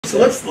So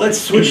let's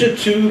switch it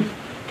to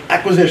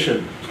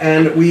acquisition.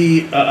 And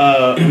we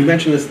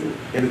mentioned this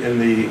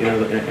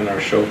in our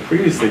show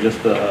previously.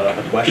 Just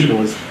a question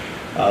was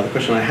the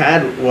question I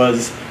had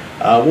was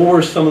what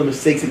were some of the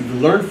mistakes that you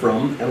learned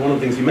from? And one of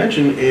the things you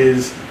mentioned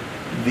is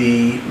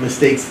the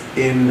mistakes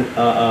in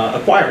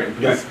acquiring.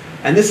 Because,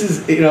 and this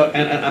is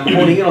and I'm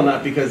honing in on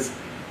that because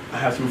I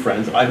have some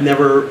friends. I've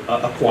never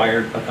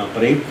acquired a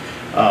company,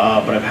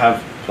 but I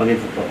have plenty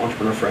of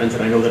entrepreneur friends,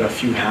 and I know that a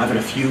few have, and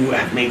a few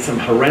have made some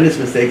horrendous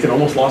mistakes and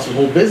almost lost his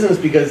whole business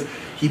because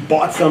he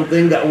bought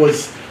something that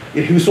was,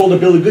 he sold a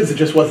bill of goods that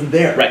just wasn't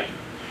there. Right.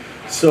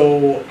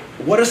 So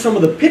what are some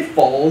of the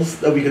pitfalls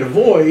that we could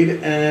avoid,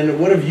 and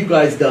what have you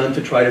guys done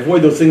to try to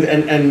avoid those things,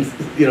 and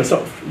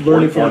so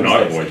learning from the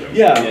mistakes? Avoid them.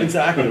 Yeah,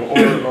 exactly,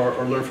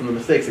 or learn from the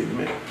mistakes that you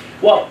made.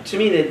 Well, to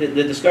me,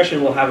 the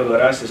discussion we'll have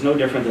about us is no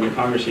different than the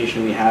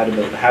conversation we had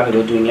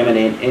about doing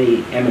M&A and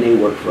any M&A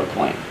work for a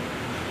client.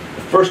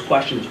 The first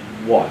question is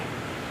why?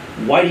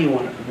 Why do you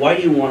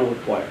want to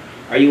acquire?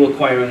 Are you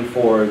acquiring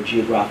for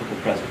geographical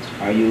presence?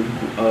 Are you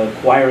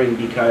acquiring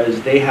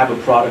because they have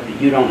a product that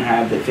you don't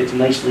have that fits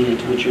nicely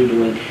into what you're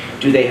doing?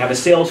 Do they have a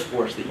sales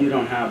force that you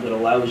don't have that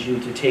allows you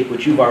to take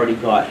what you've already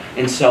got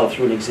and sell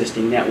through an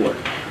existing network?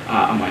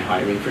 Am I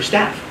hiring for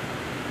staff?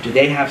 Do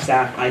they have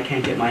staff I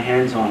can't get my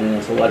hands on? And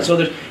it's a lot.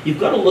 So you've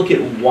got to look at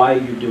why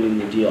you're doing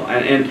the deal.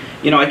 And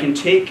I can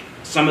take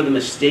some of the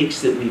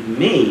mistakes that we've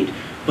made,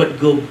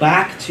 but go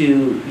back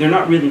to, they're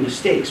not really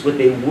mistakes. What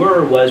they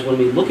were was when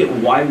we look at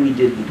why we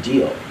did the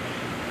deal,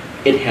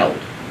 it held.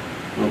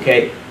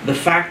 Okay? The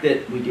fact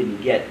that we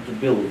didn't get the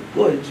bill of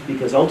goods,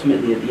 because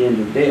ultimately at the end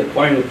of the day,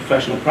 acquiring a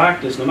professional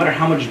practice, no matter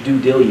how much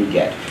due deal you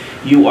get,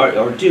 you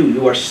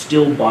are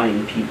still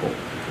buying people.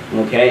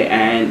 Okay?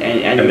 And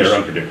they're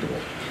unpredictable.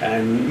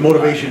 And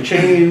motivation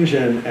change,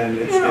 and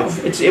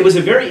it was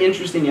a very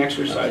interesting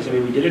exercise. I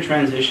mean, we did a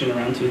transition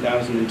around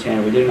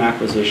 2010. We did an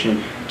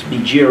acquisition to be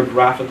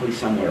geographically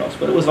somewhere else,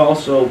 but it was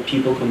also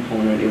people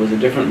component. It was a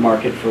different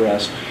market for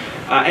us,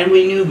 and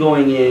we knew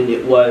going in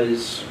it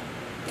was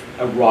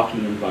a rocky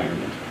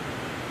environment.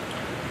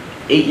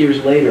 8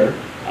 years later,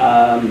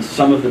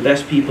 some of the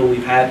best people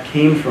we've had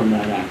came from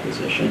that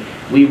acquisition.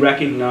 We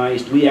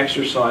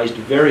exercised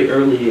very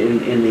early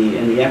in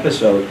the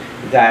episode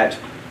that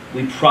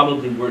we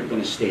probably weren't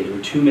going to stay. There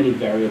were too many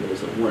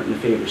variables that weren't in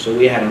favor. So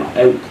we had an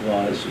out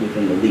clause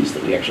within the lease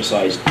that we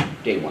exercised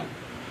day one.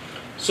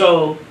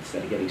 So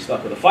instead of getting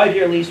stuck with a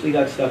 5-year lease, we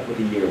got stuck with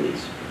a year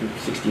lease,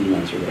 16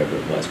 months or whatever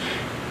it was.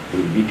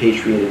 We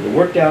repatriated the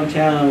work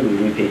downtown,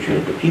 we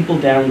repatriated the people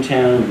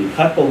downtown, we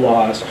cut the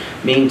loss,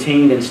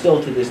 maintained, and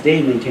still to this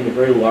day maintain a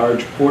very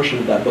large portion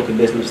of that book of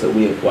business that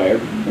we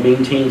acquired,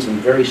 maintained some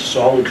very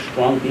solid,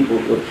 strong people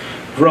who have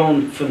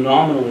grown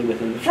phenomenally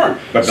within the firm.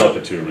 But not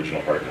the two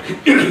original partners.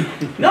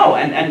 No,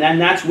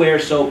 and that's where,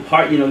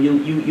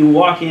 you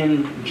walk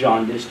in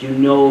jaundiced, you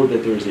know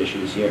that there's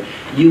issues here.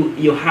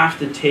 You have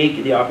to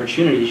take the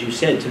opportunity, as you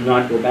said, to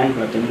not go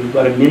bankrupt, and you've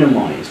got to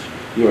minimize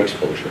your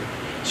exposure.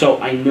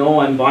 So I know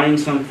I'm buying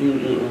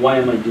something, why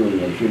am I doing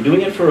it? If you're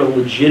doing it for a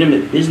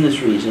legitimate business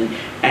reason,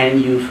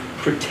 and you've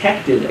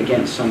protected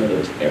against some of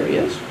those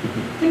areas,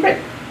 then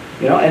great.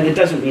 And it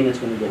doesn't mean it's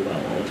going to go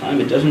well all the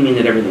time. It doesn't mean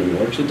that everything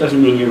works. It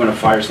doesn't mean you're going to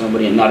fire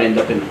somebody and not end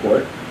up in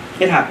court.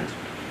 It happens.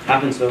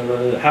 Happens to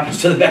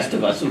the best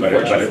of us,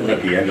 unfortunately. But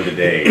at the end of the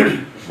day,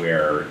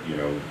 where,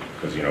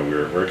 because,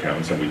 we're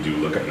accountants and we do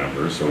look at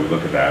numbers, so we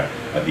look at that.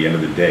 At the end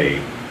of the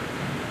day,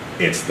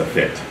 it's the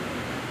fit.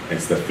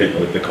 It's the fit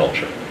with the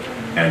culture.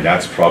 And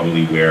that's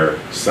probably where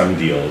some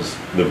deals,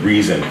 the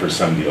reason for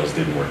some deals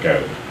didn't work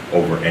out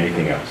over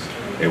anything else.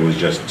 It was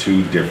just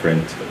two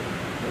different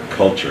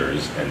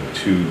cultures and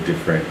two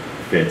different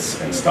fits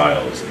and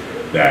styles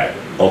that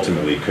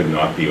ultimately could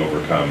not be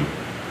overcome,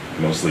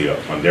 mostly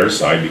on their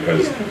side,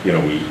 because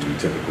we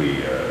typically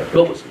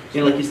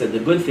like you said, the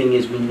good thing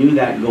is we knew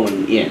that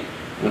going in.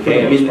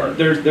 Okay, I mean,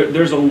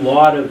 there's a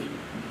lot of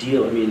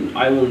deal. I mean,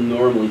 I will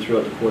normally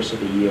throughout the course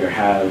of a year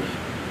have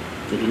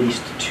at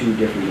least 2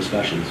 different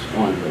discussions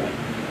ongoing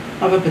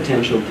of a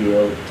potential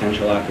deal,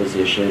 potential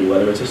acquisition,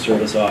 whether it's a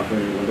service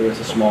offering, whether it's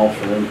a small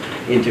firm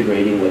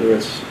integrating, whether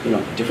it's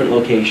a different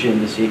location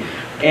to see,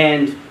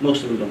 and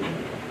most of them don't go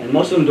anywhere. And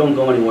most of them don't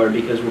go anywhere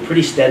because we're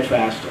pretty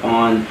steadfast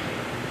on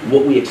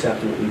what we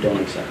accept and what we don't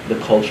accept, the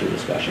culture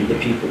discussion, the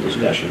people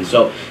discussion.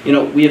 So,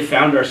 we have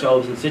found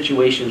ourselves in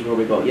situations where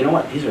we go, you know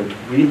what, these are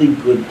really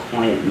good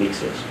client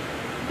mixes,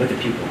 but the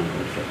people aren't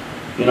good fit.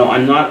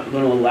 I'm not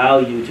going to allow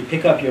you to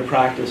pick up your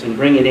practice and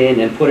bring it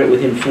in and put it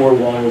within 4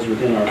 walls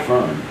within our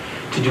firm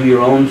to do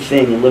your own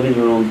thing and live in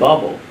your own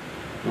bubble,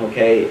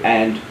 okay,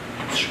 and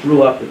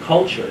screw up the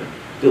culture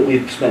that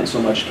we've spent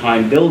so much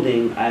time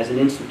building as an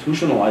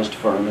institutionalized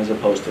firm as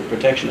opposed to a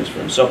protectionist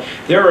firm. So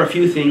there are a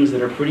few things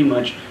that are pretty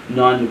much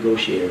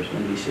non-negotiators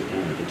when we sit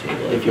down at the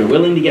table. If you're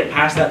willing to get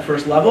past that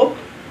first level,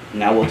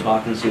 now we'll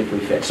talk and see if we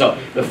fit. So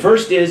the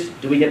first is,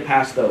 do we get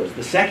past those?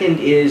 The second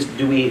is,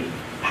 do we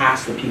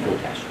pass the people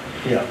test?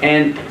 Yeah.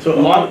 And so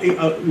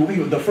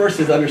the first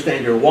is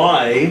understand your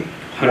why.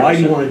 100%. Why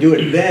do you want to do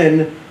it?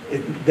 Then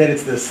then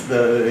it's the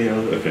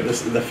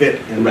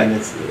fit, and Right. then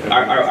it's.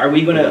 Are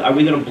we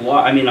gonna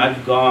block, I mean,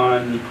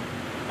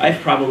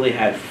 I've probably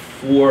had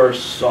 4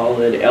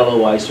 solid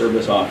LOI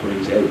service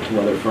offerings out to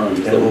other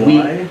firms. That we,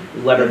 LOI?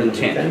 letter of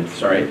intent,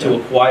 sorry, to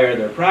acquire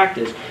their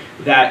practice,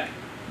 that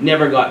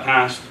never got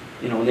past,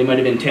 they might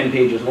have been 10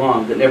 pages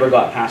long, that never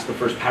got past the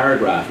first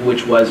paragraph,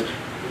 which was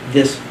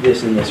this,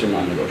 and this are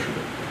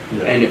non-negotiable.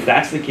 Yeah. And if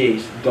that's the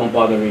case, don't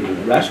bother reading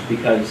the rest,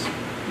 because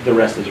the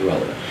rest is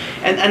irrelevant.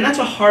 And that's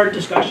a hard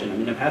discussion. I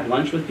mean, I've had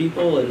lunch with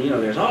people, and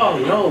there's,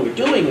 we're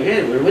doing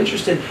it, we're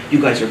interested,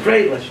 you guys are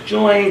great, let's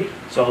join.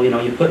 So,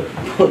 you put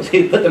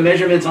the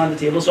measurements on the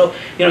table. So,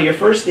 your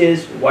first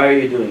is, why are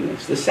you doing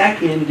this? The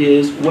second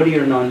is, what are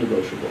your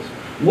non-negotiables?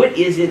 What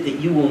is it that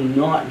you will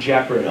not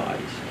jeopardize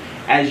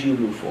as you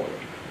move forward?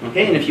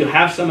 Okay, and if you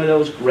have some of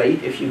those,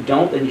 great. If you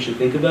don't, then you should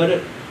think about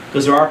it,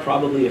 because there are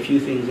probably a few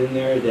things in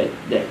there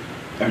that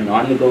are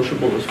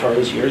non-negotiable as far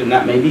as yours, and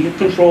that may be a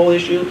control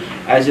issue,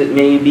 as it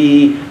may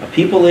be a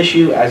people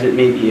issue, as it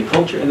may be a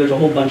culture, and there's a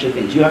whole bunch of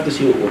things. You have to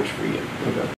see what works for you.